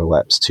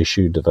prolapse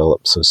tissue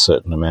develops a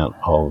certain amount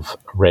of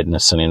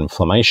redness and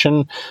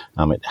inflammation.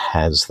 It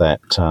has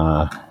that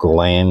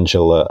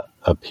glandular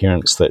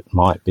appearance that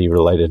might be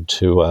related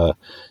to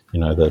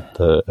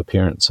the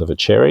appearance of a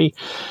cherry.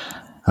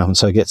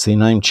 So it gets the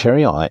name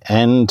cherry eye.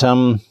 And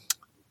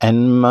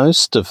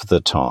most of the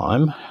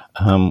time,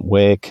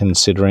 we're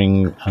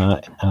considering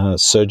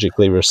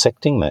surgically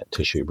resecting that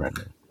tissue,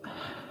 Brendan.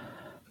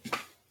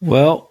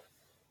 Well,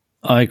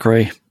 I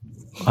agree.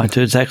 I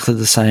do exactly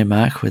the same,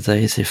 Mark, with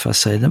these if I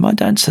see them. I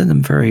don't see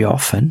them very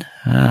often.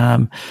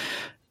 And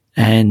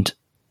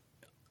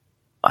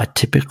I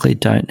typically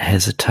don't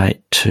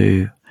hesitate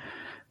to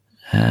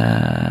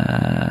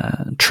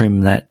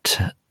trim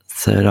that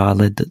third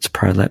eyelid that's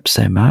prolapsed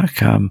there,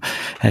 Mark.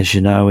 As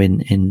you know,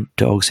 in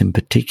dogs in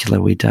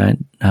particular, we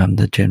don't,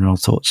 the general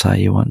thoughts are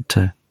you want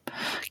to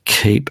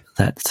keep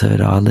that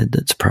third eyelid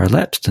that's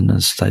prolapsed, and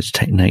there's those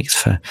techniques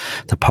for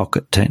the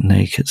pocket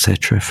technique,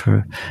 etc.,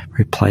 for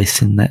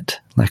replacing that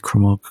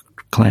lacrimal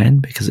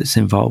gland because it's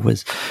involved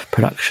with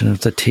production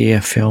of the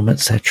tear film,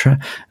 etc.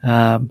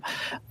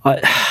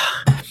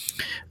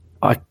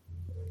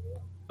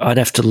 I'd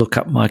have to look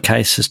up my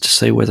cases to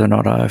see whether or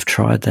not I've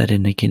tried that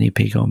in a guinea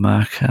pig or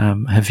Mark.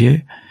 Have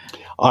you?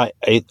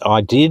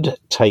 I did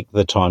take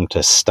the time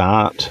to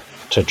start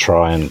to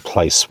try and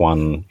place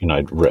one,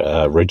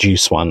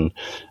 reduce one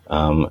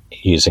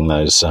using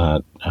those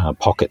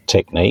pocket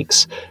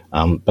techniques.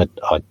 But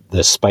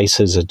the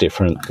spaces are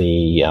different,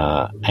 the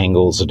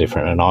angles are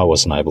different, and I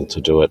wasn't able to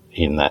do it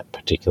in that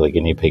particular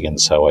guinea pig. And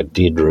so I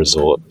did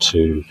resort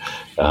to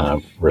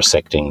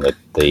resecting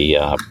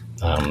the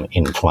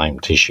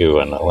inflamed tissue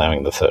and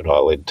allowing the third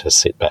eyelid to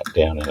sit back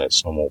down in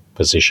its normal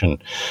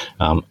position.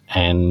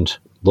 And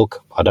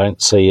look, I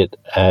don't see it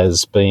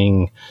as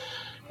being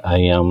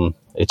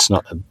it's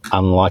not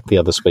unlike the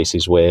other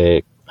species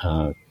where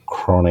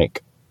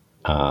chronic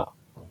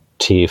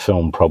tear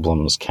film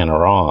problems can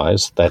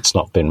arise. That's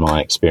not been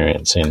my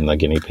experience in the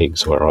guinea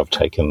pigs where I've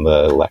taken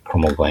the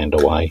lacrimal gland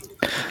away.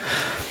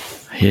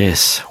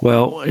 Yes.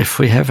 Well, if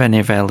we have any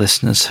of our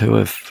listeners who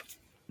have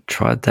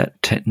tried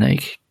that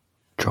technique,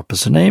 drop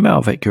us an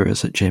email,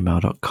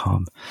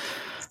 vetgurus@gmail.com.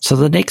 So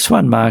the next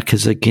one, Mark,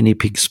 is a guinea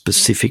pig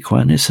specific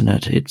one, isn't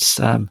it?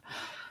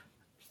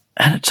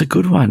 And it's a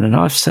good one, and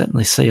I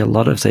certainly see a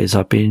lot of these.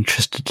 I'd be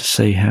interested to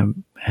see how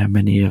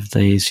many of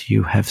these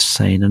you have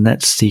seen, and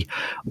that's the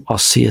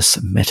osseous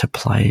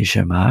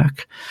metaplasia,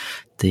 Mark,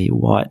 the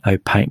white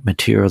opaque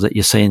material that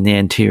you see in the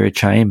anterior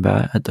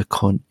chamber at the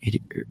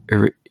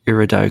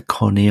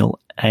iridocorneal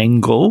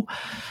angle,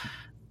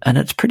 and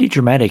it's pretty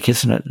dramatic,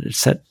 isn't it?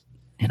 It's that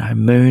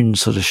moon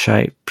sort of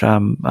shaped,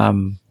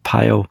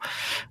 pale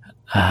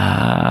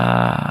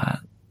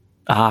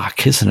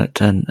arc, isn't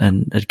it?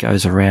 And it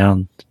goes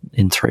around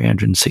in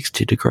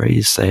 360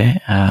 degrees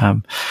there.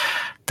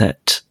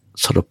 That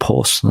sort of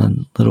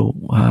porcelain little,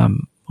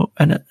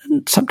 and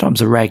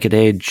sometimes a ragged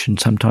edge and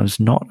sometimes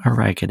not a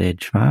ragged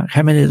edge, Mark.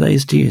 How many of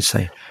these do you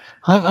see?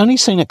 I've only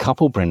seen a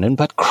couple, Brendan,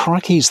 but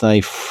crikeys, they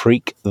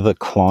freak the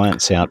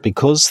clients out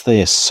because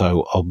they're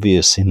so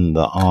obvious in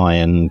the eye,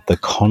 and the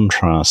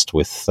contrast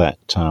with that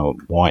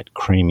white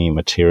creamy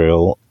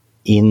material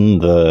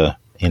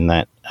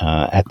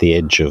at the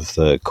edge of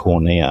the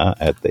cornea,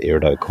 at the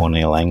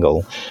iridocorneal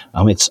angle,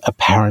 it's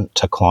apparent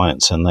to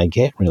clients, and they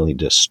get really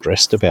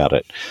distressed about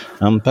it.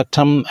 I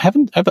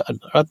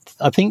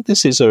think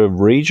this is a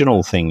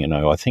regional thing.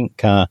 I think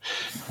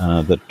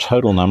the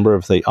total number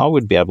of I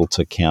would be able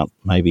to count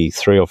maybe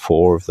 3 or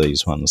 4 of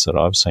these ones that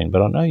I've seen,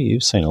 but I know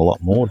you've seen a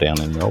lot more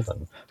down in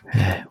Melbourne.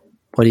 Yeah.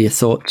 What are your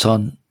thoughts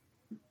on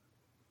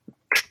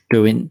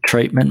doing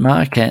treatment,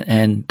 Mark,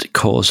 and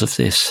cause of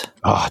this?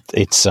 Oh,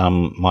 it's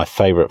my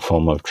favourite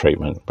form of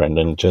treatment,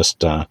 Brendan,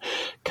 just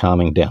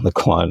calming down the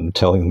client and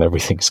telling them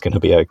everything's going to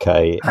be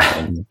okay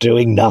and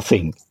doing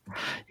nothing.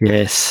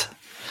 Yes.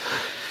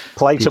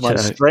 Play to my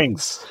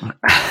strengths.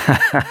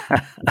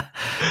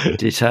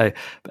 Ditto.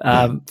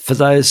 For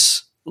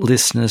those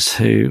listeners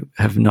who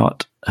have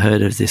not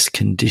heard of this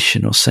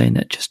condition or seen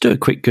it, just do a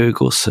quick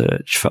Google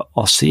search for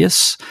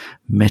osseous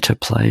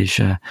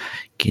metaplasia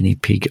guinea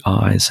pig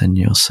eyes, and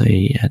you'll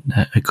see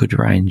a good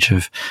range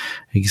of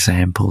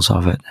examples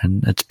of it.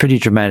 And it's pretty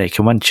dramatic.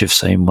 And once you've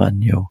seen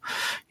one, you'll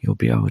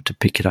be able to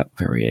pick it up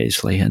very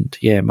easily. And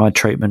my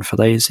treatment for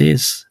these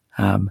is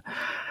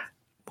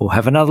we'll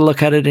have another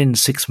look at it in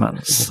 6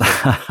 months.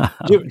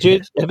 Have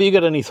you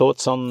got any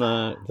thoughts on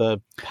the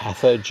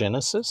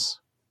pathogenesis?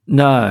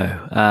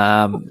 No.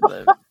 Well,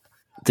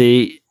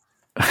 do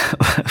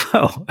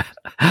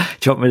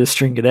you want me to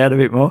string it out a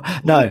bit more?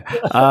 No.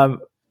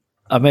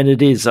 I mean,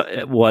 it is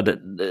what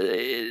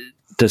the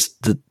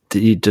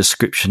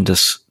description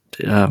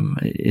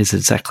is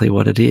exactly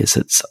what it is.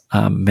 It's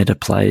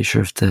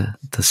metaplasia of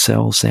the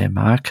cells there,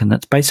 Mark, and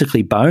it's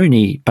basically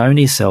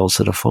bony cells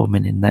that are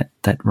forming in that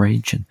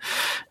region.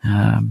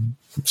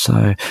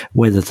 So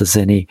whether there's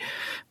any,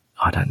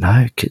 I don't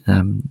know,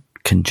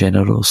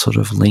 congenital sort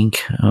of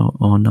link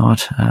or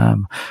not,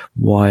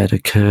 why it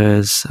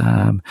occurs,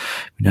 so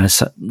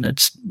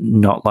it's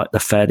not like the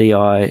fatty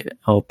eye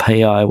or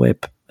PI where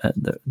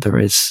there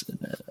is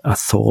a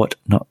thought,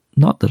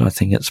 not that I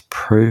think it's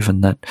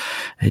proven that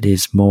it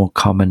is more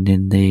common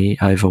in the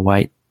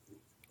overweight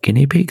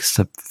guinea pigs,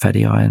 the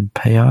fatty eye and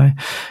PI,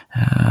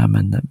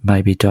 and that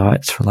maybe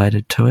diet's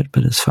related to it.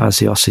 But as far as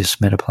the osseous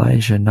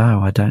metaplasia,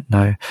 no, I don't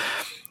know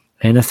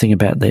anything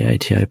about the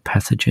ATO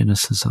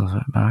pathogenesis of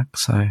it, Mark.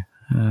 So,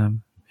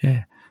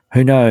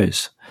 who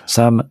knows?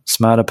 Some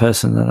smarter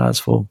person than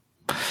us will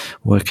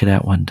work it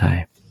out one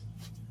day.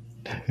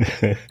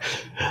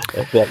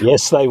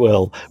 Yes, they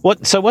will.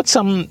 What's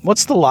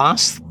the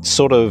last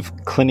sort of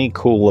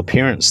clinical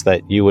appearance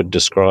that you would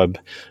describe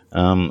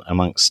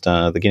amongst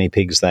the guinea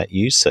pigs that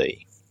you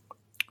see?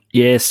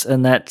 Yes,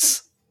 and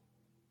that's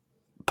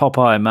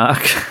Popeye,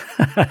 Mark.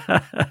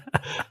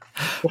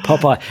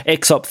 Popeye,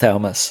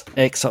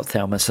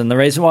 exophthalmos. And the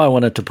reason why I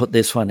wanted to put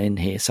this one in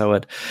here,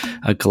 so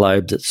a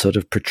globe that's sort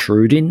of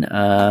protruding,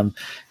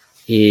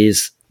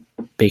 is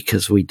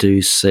because we do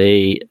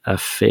see a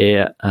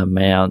fair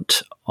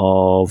amount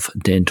of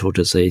dental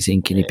disease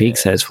in guinea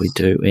pigs, as we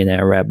do in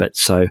our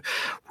rabbits. So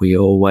we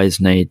always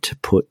need to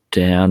put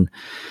down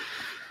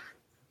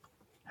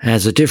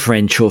as a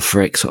differential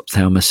for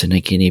exophthalmos in a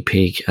guinea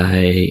pig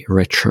a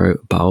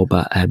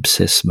retrobulbar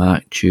abscess,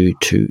 Mark, due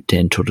to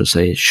dental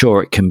disease.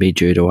 Sure, it can be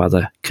due to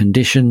other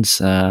conditions.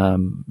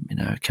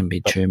 It can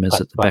be tumours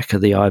at the back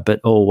of the eye,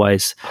 but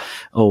always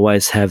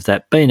have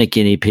that. Being a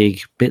guinea pig,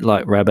 a bit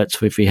like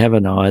rabbits, if you have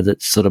an eye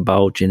that's sort of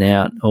bulging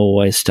out,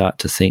 always start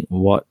to think,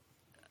 what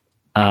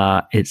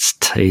are its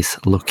teeth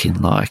looking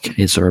like?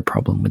 Is there a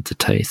problem with the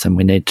teeth? And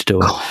we need to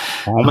do a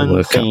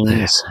workup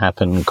things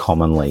happen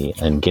commonly,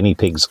 and guinea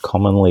pigs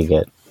commonly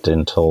get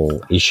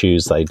dental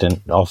issues. They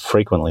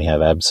frequently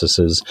have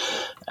abscesses,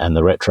 and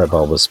the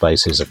retrobulbar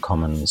space is a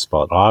common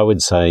spot. I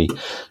would say,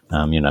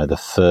 the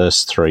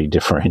first three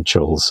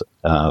differentials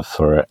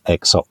for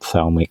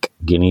exophthalmic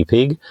guinea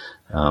pig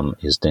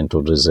is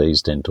dental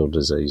disease,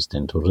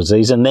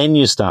 and then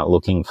you start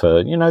looking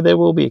for, there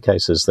will be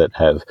cases that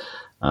have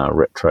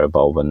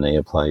retrobulbar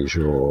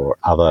neoplasia or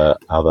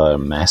other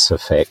mass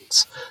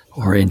effects.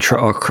 Or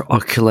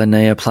intraocular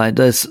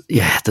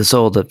neoplasia. There's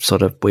all the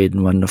sort of weird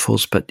and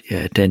wonderfuls, but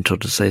dental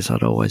disease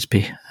I'd always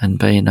be. And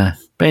being a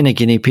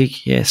guinea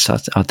pig, yes,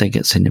 I think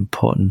it's an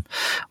important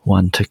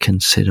one to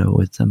consider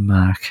with them,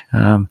 Mark.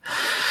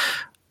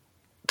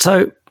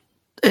 So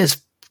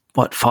there's,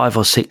 5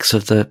 or 6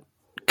 of the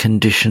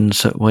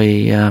conditions that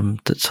we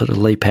that sort of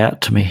leap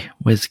out to me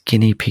with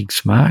guinea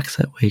pigs, Mark,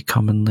 that we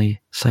commonly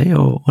see,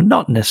 or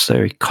not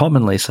necessarily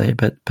commonly see,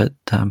 but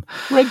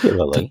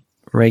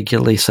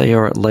regularly see,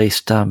 or at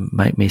least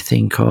make me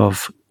think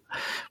of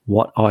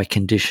what eye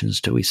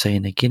conditions do we see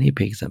in a guinea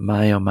pig that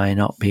may or may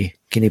not be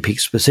guinea pig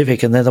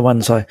specific, and they're the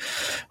ones I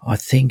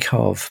think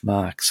of,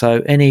 Mark.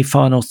 So any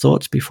final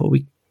thoughts before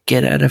we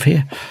get out of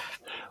here?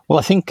 Well,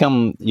 I think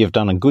you've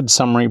done a good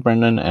summary,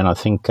 Brendan, and I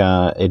think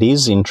it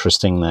is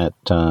interesting that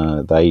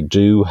they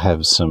do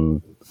have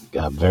some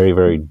very,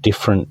 very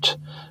different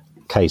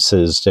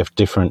cases,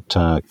 different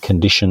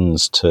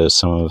conditions to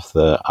some of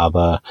the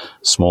other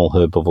small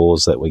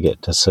herbivores that we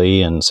get to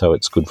see, and so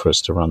it's good for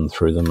us to run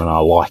through them, and I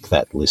like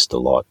that list a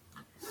lot.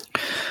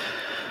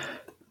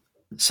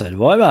 So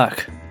do I,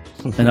 Mark.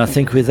 And I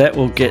think with that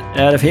we'll get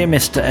out of here.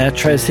 Mr.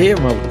 Outro's here,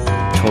 and we'll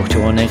talk to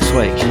you all next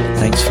week.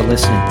 Thanks for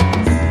listening.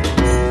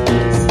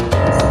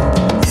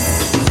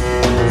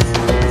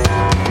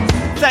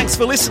 Thanks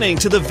for listening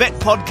to the Vet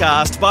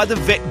Podcast by the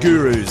Vet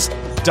Gurus.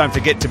 Don't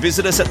forget to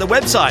visit us at the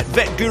website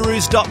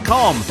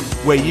vetgurus.com,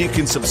 where you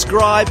can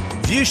subscribe,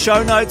 view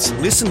show notes,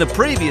 listen to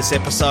previous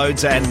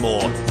episodes and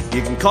more.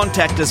 You can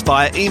contact us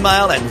via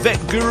email at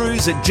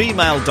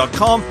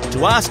vetgurus@gmail.com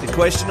to ask a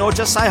question or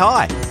just say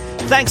hi.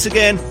 Thanks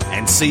again,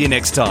 and see you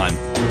next time.